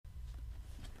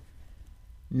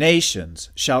Nations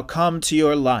shall come to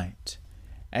your light,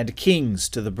 and kings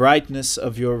to the brightness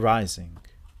of your rising.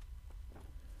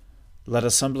 Let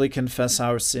us humbly confess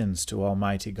our sins to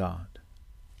Almighty God.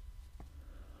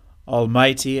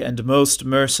 Almighty and most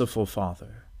merciful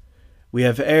Father, we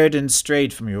have erred and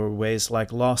strayed from your ways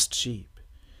like lost sheep.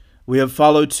 We have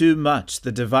followed too much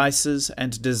the devices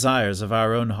and desires of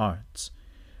our own hearts.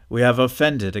 We have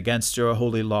offended against your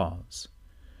holy laws.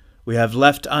 We have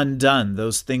left undone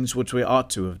those things which we ought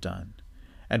to have done,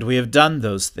 and we have done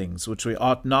those things which we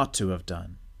ought not to have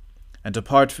done. And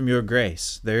apart from your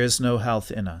grace, there is no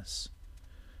health in us.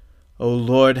 O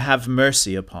Lord, have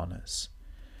mercy upon us.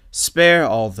 Spare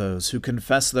all those who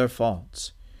confess their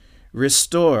faults.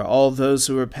 Restore all those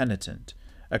who are penitent,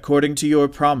 according to your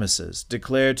promises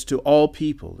declared to all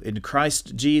people in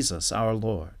Christ Jesus our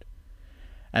Lord.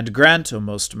 And grant, O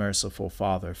most merciful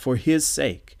Father, for his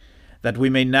sake, that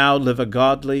we may now live a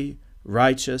godly,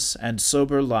 righteous, and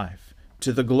sober life,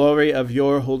 to the glory of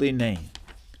your holy name.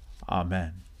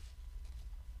 Amen.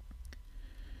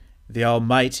 The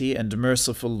Almighty and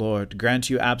merciful Lord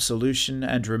grant you absolution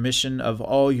and remission of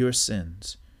all your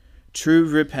sins, true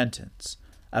repentance,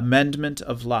 amendment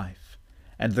of life,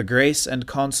 and the grace and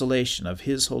consolation of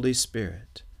his Holy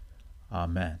Spirit.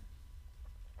 Amen.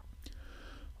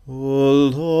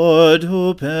 O Lord,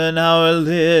 open our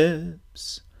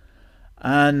lips,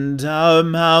 and our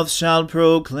mouth shall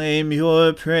proclaim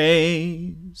your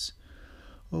praise.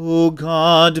 O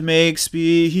God, make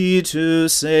speed to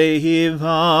save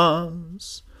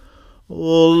us.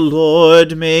 O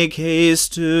Lord, make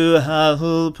haste to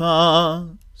help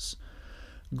us.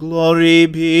 Glory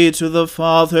be to the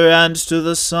Father, and to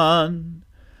the Son,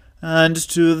 and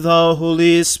to the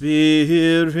Holy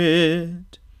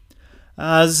Spirit,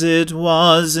 as it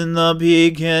was in the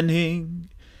beginning,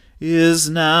 is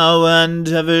now, and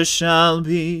ever shall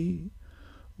be,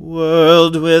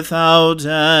 world without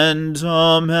end.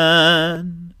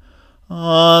 Amen.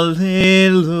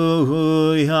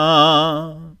 Alleluia.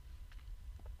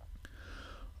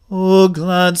 O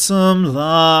gladsome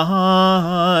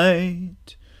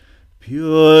light,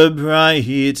 pure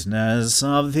brightness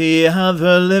of the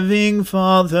ever-living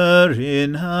Father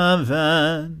in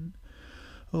heaven,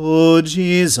 O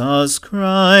Jesus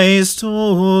Christ,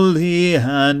 holy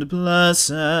and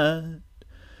blessed,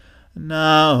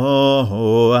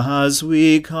 now as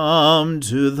we come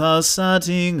to the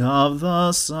setting of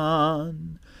the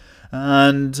sun,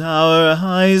 and our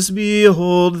eyes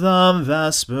behold the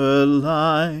vesper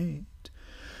light,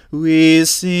 we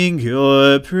sing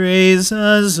your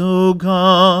praises, O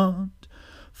God,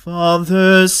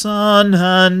 Father, Son,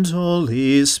 and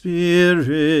Holy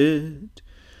Spirit.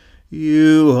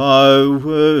 You are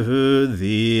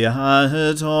worthy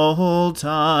at all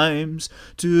times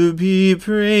to be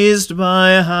praised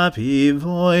by happy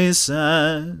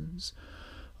voices.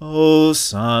 O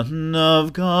Son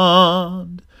of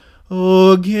God,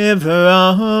 O Giver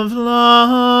of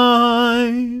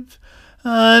life,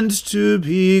 and to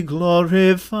be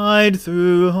glorified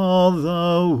through all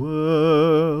the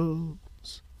world.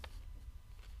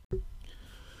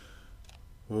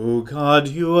 O God,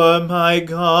 you are my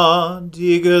God,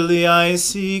 eagerly I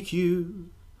seek you.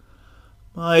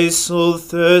 My soul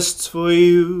thirsts for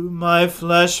you, my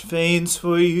flesh faints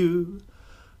for you,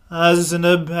 as in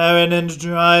a barren and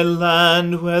dry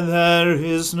land where there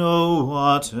is no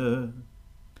water.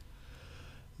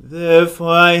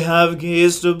 Therefore I have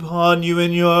gazed upon you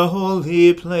in your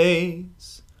holy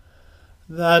place,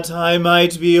 that I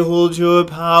might behold your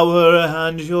power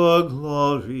and your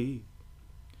glory.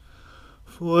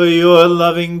 For your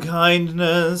loving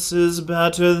kindness is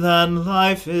better than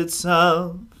life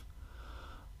itself.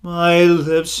 My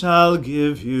lips shall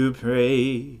give you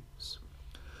praise.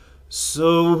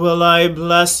 So will I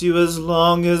bless you as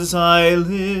long as I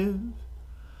live,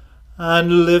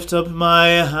 and lift up my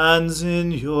hands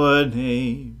in your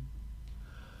name.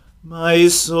 My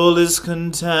soul is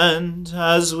content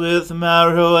as with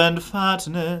marrow and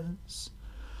fatness,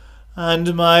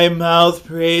 and my mouth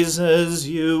praises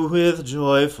you with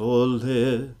joyful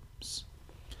lips.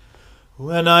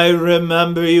 When I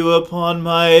remember you upon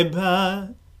my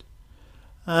bed,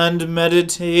 and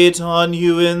meditate on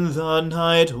you in the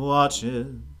night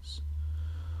watches,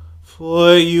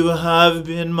 for you have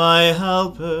been my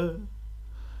helper,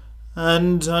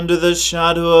 and under the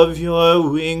shadow of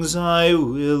your wings I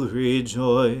will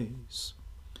rejoice.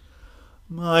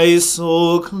 My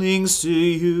soul clings to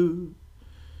you.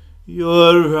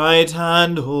 Your right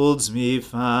hand holds me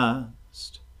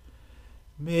fast.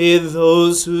 May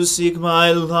those who seek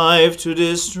my life to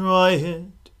destroy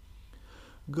it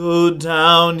go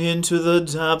down into the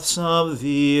depths of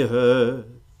the earth.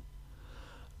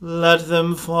 Let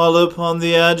them fall upon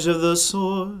the edge of the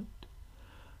sword,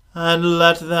 and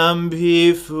let them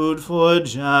be food for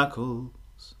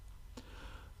jackals.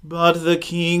 But the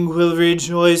king will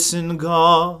rejoice in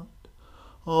God.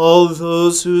 All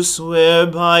those who swear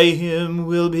by him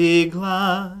will be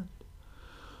glad.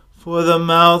 For the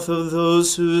mouth of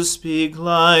those who speak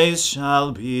lies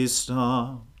shall be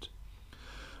stopped.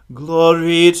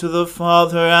 Glory to the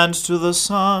Father, and to the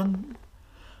Son,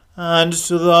 and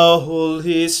to the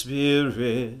Holy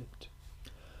Spirit,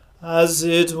 as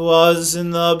it was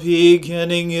in the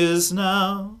beginning, is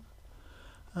now,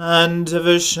 and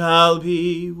ever shall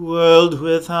be, world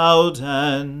without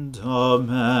end.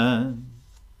 Amen.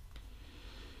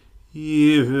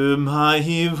 Hear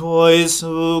my voice,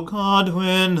 O God,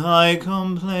 when I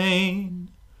complain.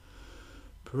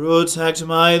 Protect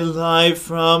my life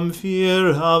from fear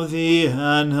of the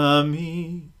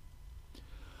enemy.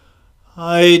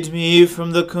 Hide me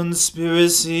from the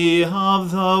conspiracy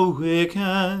of the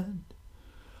wicked,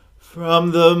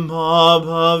 from the mob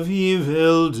of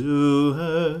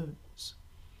evildoers.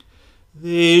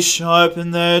 They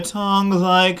sharpen their tongue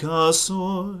like a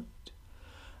sword,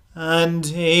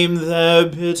 and aim their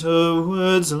bitter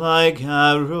words like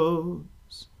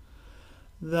arrows,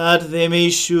 that they may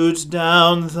shoot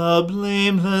down the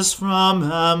blameless from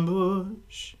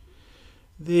ambush.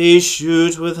 They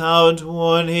shoot without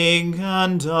warning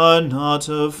and are not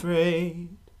afraid.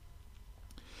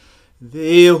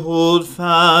 They hold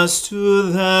fast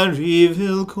to their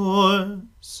evil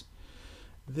course.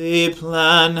 They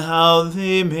plan how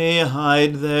they may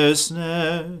hide their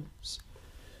snares.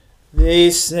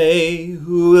 They say,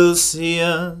 who will see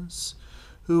us?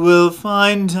 Who will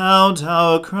find out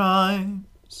our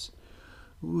crimes?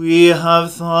 We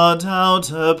have thought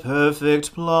out a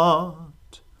perfect plot.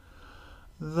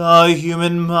 The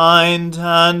human mind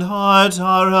and heart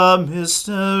are a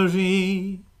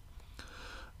mystery.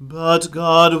 But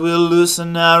God will loose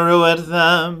an arrow at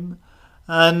them,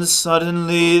 and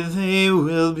suddenly they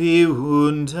will be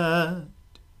wounded.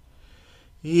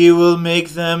 He will make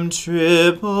them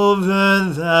trip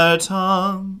over their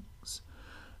tongues,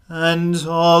 and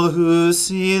all who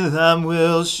see them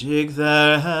will shake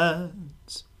their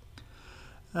heads.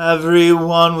 Every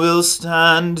one will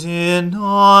stand in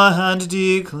awe and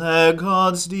declare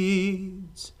God's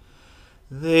deeds.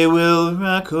 They will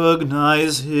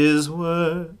recognize his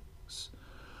works.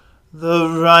 The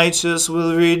righteous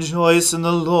will rejoice in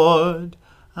the Lord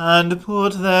and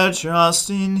put their trust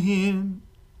in him.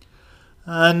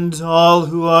 And all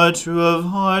who are true of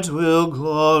heart will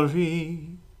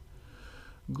glory.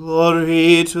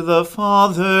 Glory to the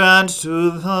Father, and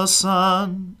to the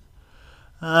Son,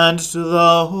 and to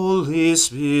the Holy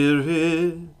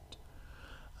Spirit,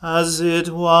 as it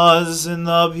was in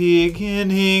the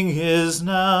beginning, is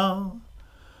now,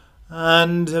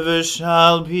 and ever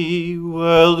shall be,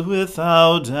 world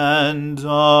without end.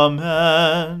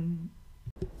 Amen.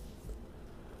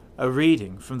 A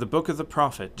reading from the book of the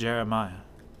prophet Jeremiah.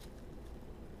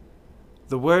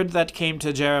 The word that came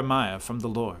to Jeremiah from the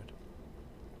Lord.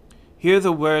 Hear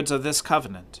the words of this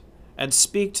covenant, and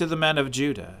speak to the men of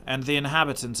Judah and the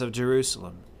inhabitants of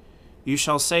Jerusalem. You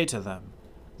shall say to them,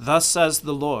 Thus says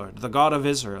the Lord, the God of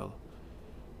Israel,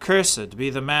 Cursed be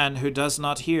the man who does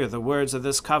not hear the words of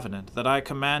this covenant that I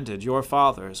commanded your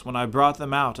fathers when I brought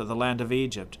them out of the land of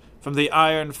Egypt, from the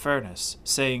iron furnace,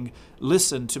 saying,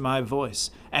 Listen to my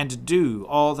voice, and do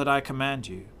all that I command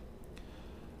you.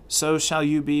 So shall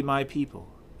you be my people,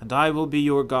 and I will be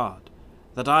your God,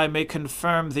 that I may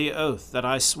confirm the oath that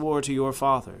I swore to your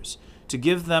fathers, to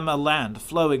give them a land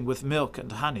flowing with milk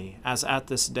and honey, as at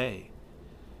this day.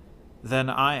 Then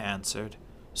I answered,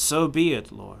 So be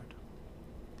it, Lord.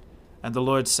 And the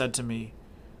Lord said to me,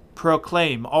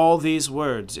 Proclaim all these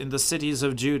words in the cities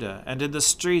of Judah and in the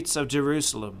streets of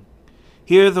Jerusalem.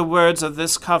 Hear the words of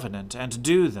this covenant, and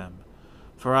do them.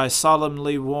 For I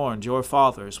solemnly warned your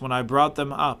fathers when I brought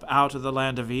them up out of the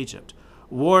land of Egypt,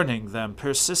 warning them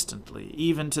persistently,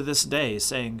 even to this day,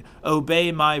 saying,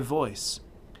 Obey my voice.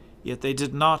 Yet they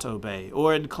did not obey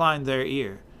or incline their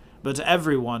ear, but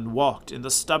every one walked in the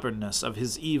stubbornness of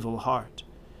his evil heart.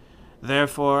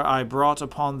 Therefore I brought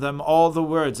upon them all the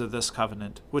words of this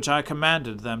covenant, which I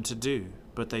commanded them to do,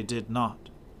 but they did not.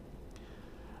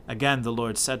 Again the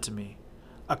Lord said to me,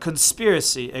 A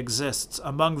conspiracy exists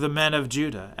among the men of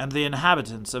Judah and the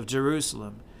inhabitants of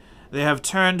Jerusalem. They have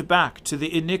turned back to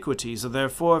the iniquities of their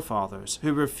forefathers,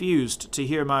 who refused to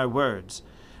hear my words.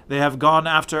 They have gone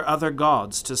after other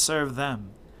gods to serve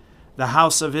them. The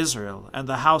house of Israel and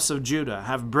the house of Judah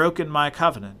have broken my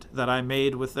covenant that I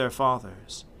made with their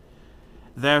fathers.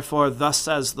 Therefore thus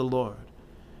says the Lord,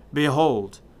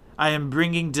 Behold, I am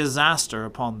bringing disaster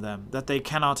upon them that they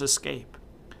cannot escape.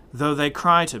 Though they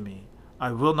cry to me,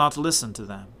 I will not listen to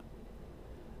them.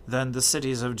 Then the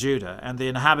cities of Judah and the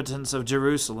inhabitants of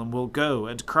Jerusalem will go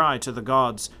and cry to the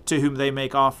gods to whom they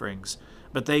make offerings,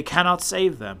 but they cannot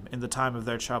save them in the time of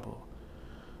their trouble.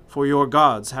 For your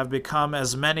gods have become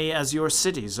as many as your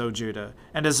cities, O Judah,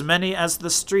 and as many as the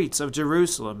streets of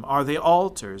Jerusalem are the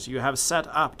altars you have set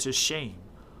up to shame,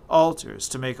 altars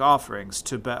to make offerings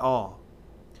to Baal.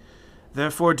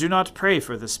 Therefore do not pray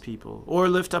for this people, or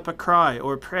lift up a cry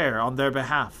or prayer on their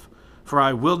behalf, for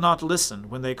I will not listen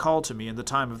when they call to me in the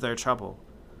time of their trouble.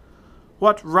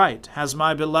 What right has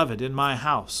my beloved in my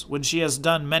house, when she has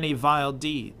done many vile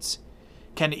deeds?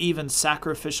 Can even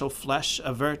sacrificial flesh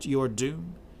avert your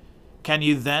doom? Can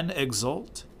you then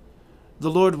exult?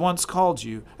 The Lord once called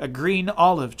you a green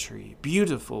olive tree,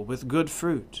 beautiful with good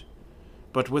fruit.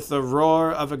 But with the roar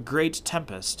of a great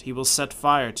tempest he will set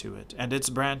fire to it, and its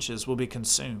branches will be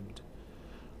consumed.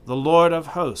 The Lord of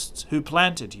hosts, who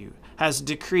planted you, has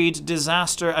decreed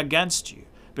disaster against you,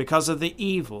 because of the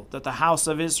evil that the house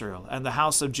of Israel and the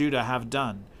house of Judah have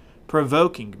done,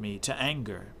 provoking me to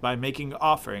anger by making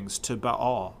offerings to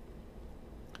Baal.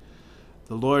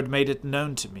 The Lord made it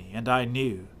known to me, and I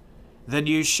knew. Then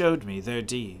you showed me their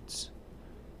deeds.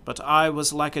 But I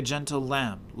was like a gentle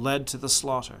lamb led to the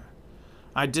slaughter.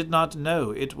 I did not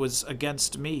know it was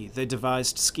against me they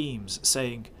devised schemes,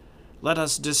 saying, Let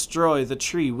us destroy the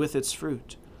tree with its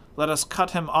fruit. Let us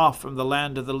cut him off from the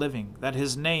land of the living, that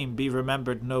his name be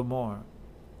remembered no more.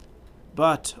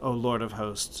 But, O Lord of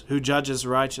hosts, who judges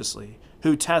righteously,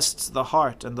 who tests the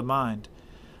heart and the mind,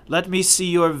 let me see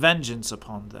your vengeance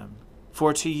upon them,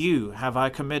 for to you have I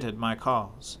committed my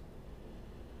cause.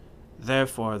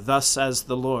 Therefore thus says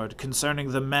the Lord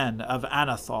concerning the men of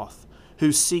Anathoth,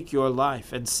 who seek your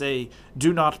life, and say,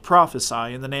 Do not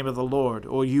prophesy in the name of the Lord,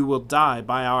 or you will die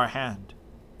by our hand.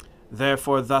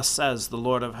 Therefore thus says the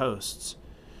Lord of hosts,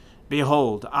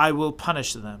 Behold, I will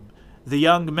punish them. The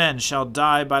young men shall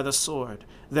die by the sword,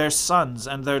 their sons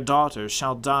and their daughters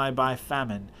shall die by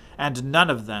famine, and none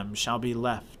of them shall be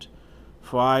left.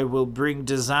 For I will bring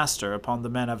disaster upon the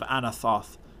men of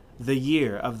Anathoth, the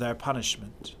year of their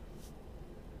punishment.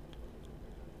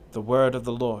 The word of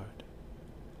the Lord.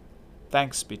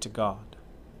 Thanks be to God.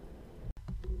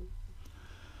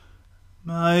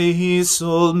 My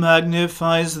soul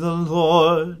magnifies the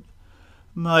Lord.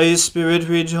 My spirit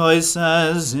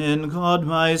rejoices in God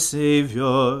my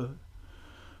Saviour.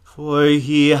 For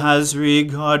he has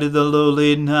regarded the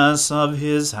lowliness of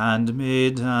his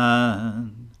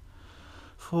handmaiden.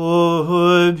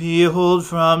 For behold,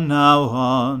 from now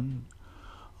on,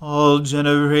 all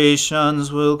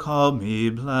generations will call me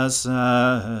blessed.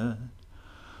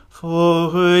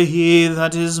 For he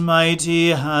that is mighty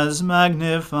has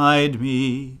magnified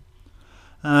me,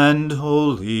 and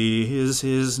holy is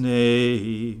his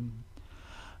name.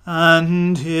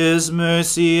 And his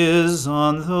mercy is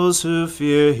on those who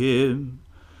fear him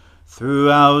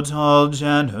throughout all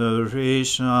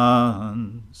generations.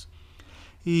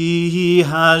 He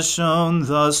has shown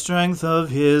the strength of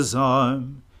his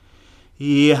arm.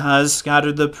 He has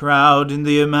scattered the proud in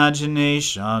the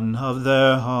imagination of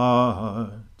their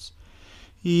hearts.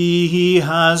 He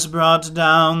has brought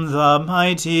down the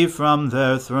mighty from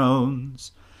their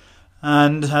thrones,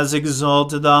 and has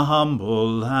exalted the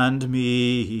humble and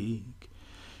meek.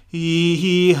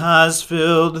 He has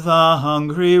filled the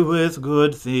hungry with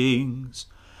good things,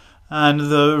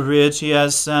 and the rich he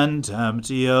has sent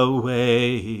empty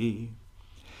away.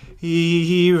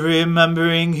 He,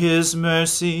 remembering his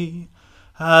mercy,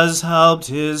 has helped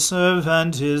his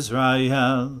servant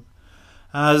Israel,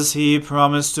 as he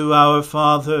promised to our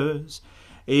fathers,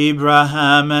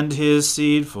 Abraham and his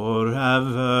seed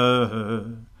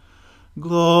forever.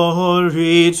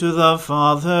 Glory to the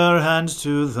Father, and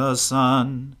to the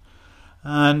Son,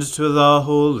 and to the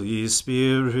Holy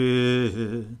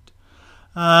Spirit,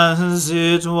 as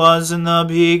it was in the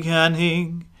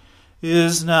beginning,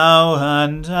 is now,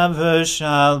 and ever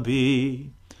shall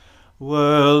be,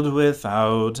 world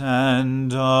without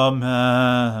end.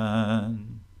 Amen.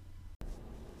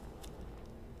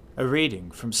 A reading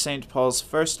from St. Paul's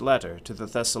first letter to the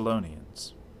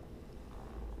Thessalonians.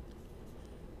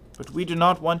 But we do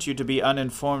not want you to be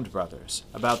uninformed, brothers,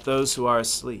 about those who are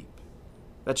asleep,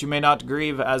 that you may not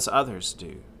grieve as others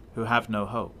do, who have no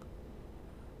hope.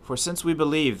 For since we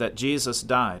believe that Jesus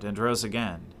died and rose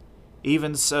again,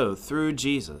 even so, through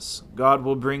Jesus, God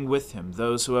will bring with him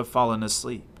those who have fallen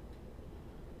asleep.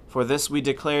 For this we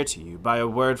declare to you by a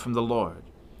word from the Lord,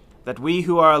 that we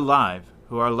who are alive,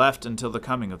 who are left until the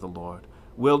coming of the Lord,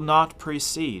 will not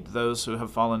precede those who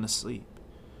have fallen asleep.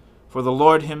 For the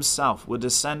Lord himself will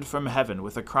descend from heaven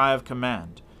with a cry of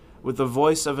command, with the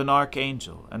voice of an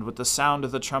archangel, and with the sound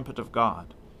of the trumpet of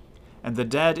God. And the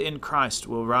dead in Christ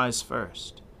will rise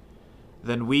first.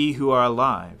 Then we who are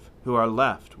alive, who are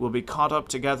left, will be caught up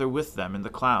together with them in the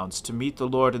clouds to meet the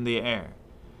Lord in the air,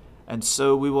 and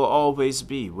so we will always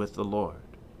be with the Lord.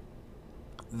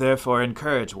 Therefore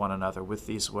encourage one another with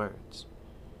these words.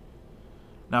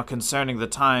 Now concerning the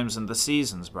times and the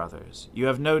seasons, brothers, you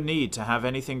have no need to have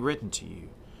anything written to you,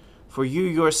 for you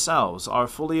yourselves are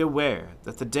fully aware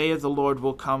that the day of the Lord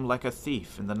will come like a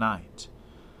thief in the night.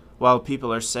 While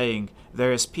people are saying,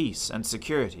 "There is peace and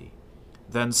security,"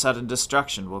 then sudden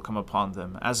destruction will come upon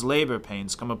them, as labor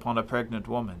pains come upon a pregnant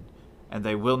woman, and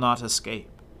they will not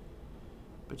escape.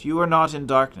 But you are not in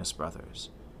darkness,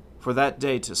 brothers, for that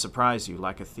day to surprise you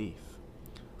like a thief.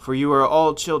 For you are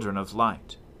all children of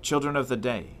light, children of the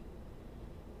day.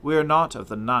 We are not of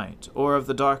the night or of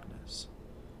the darkness.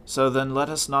 So then let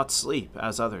us not sleep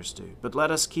as others do, but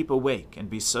let us keep awake and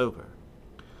be sober.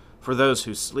 For those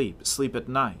who sleep, sleep at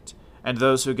night, and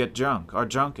those who get drunk are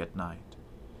drunk at night.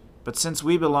 But since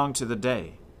we belong to the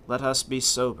day, let us be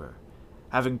sober,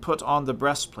 having put on the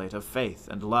breastplate of faith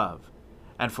and love,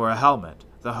 and for a helmet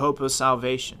the hope of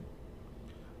salvation.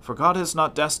 For God has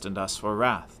not destined us for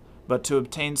wrath, but to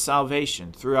obtain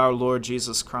salvation through our Lord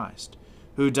Jesus Christ,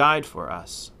 who died for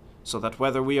us, so that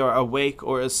whether we are awake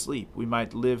or asleep we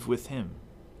might live with him.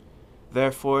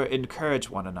 Therefore encourage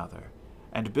one another,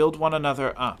 and build one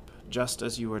another up, just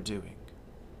as you are doing.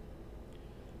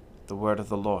 The word of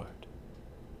the Lord.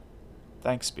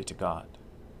 Thanks be to God.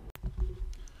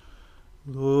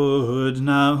 Lord,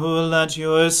 now let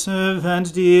your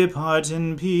servant depart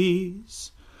in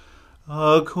peace,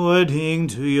 according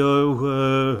to your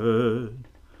word.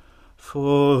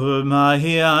 For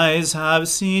my eyes have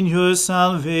seen your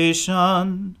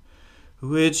salvation,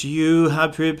 which you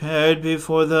have prepared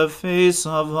before the face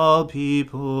of all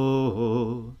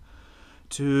people,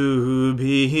 to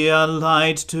be a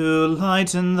light to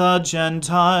lighten the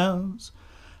Gentiles,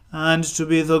 and to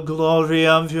be the glory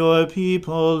of your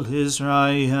people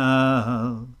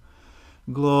Israel.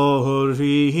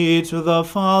 Glory to the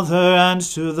Father, and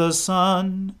to the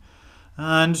Son,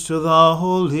 and to the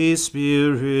Holy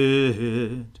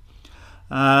Spirit,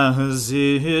 as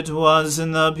it was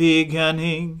in the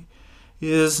beginning,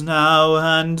 is now,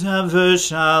 and ever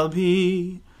shall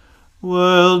be,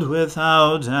 world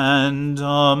without end.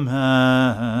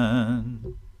 Amen.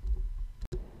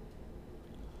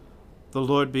 The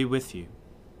Lord be with you.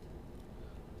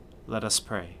 Let us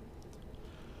pray.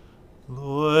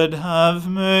 Lord, have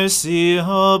mercy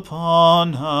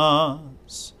upon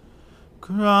us.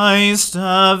 Christ,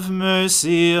 have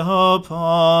mercy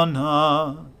upon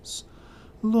us.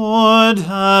 Lord,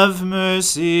 have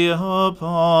mercy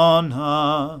upon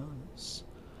us.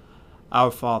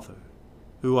 Our Father,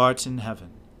 who art in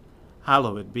heaven,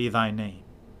 hallowed be thy name.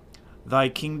 Thy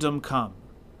kingdom come,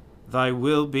 thy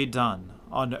will be done,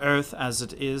 on earth as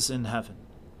it is in heaven.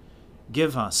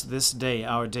 Give us this day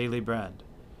our daily bread,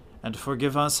 and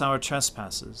forgive us our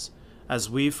trespasses, as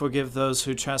we forgive those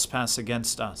who trespass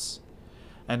against us.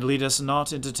 And lead us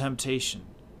not into temptation,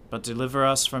 but deliver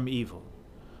us from evil.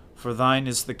 For thine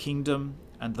is the kingdom,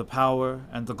 and the power,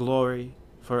 and the glory,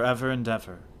 forever and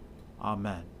ever.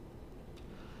 Amen.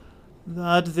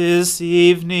 That this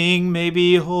evening may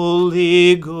be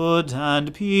holy, good,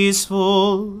 and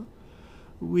peaceful,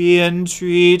 we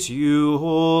entreat you,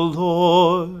 O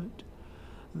Lord,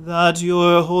 that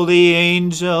your holy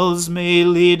angels may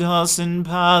lead us in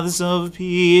paths of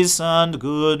peace and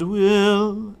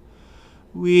goodwill.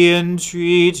 We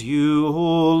entreat you,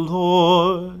 O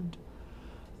Lord,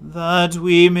 that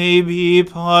we may be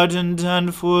pardoned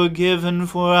and forgiven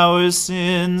for our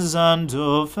sins and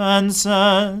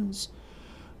offenses.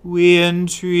 We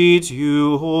entreat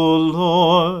you, O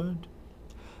Lord,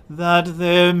 that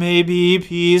there may be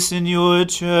peace in your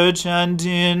church and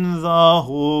in the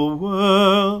whole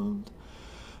world.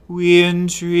 We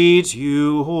entreat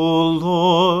you, O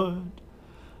Lord,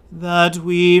 that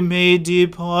we may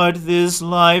depart this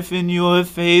life in your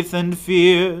faith and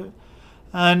fear,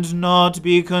 and not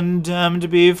be condemned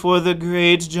before the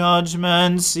great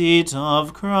judgment seat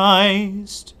of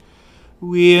Christ.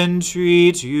 We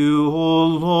entreat you, O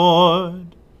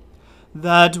Lord,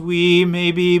 that we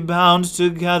may be bound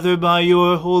together by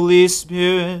your Holy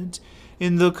Spirit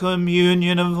in the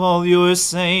communion of all your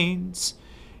saints,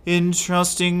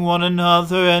 entrusting one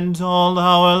another and all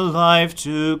our life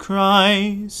to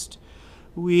Christ.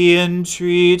 We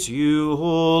entreat you,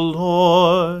 O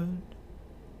Lord.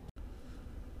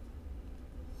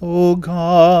 O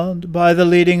God, by the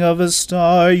leading of a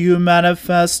star you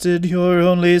manifested your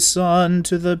only Son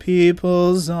to the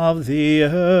peoples of the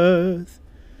earth.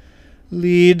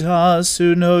 Lead us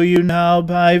who know you now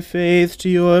by faith to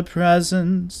your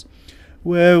presence,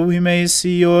 where we may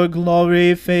see your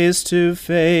glory face to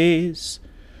face.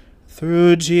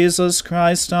 Through Jesus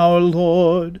Christ our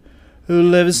Lord, who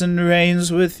lives and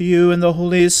reigns with you in the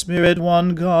Holy Spirit,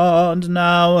 one God,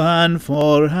 now and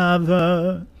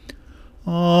forever.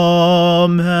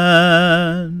 Amen.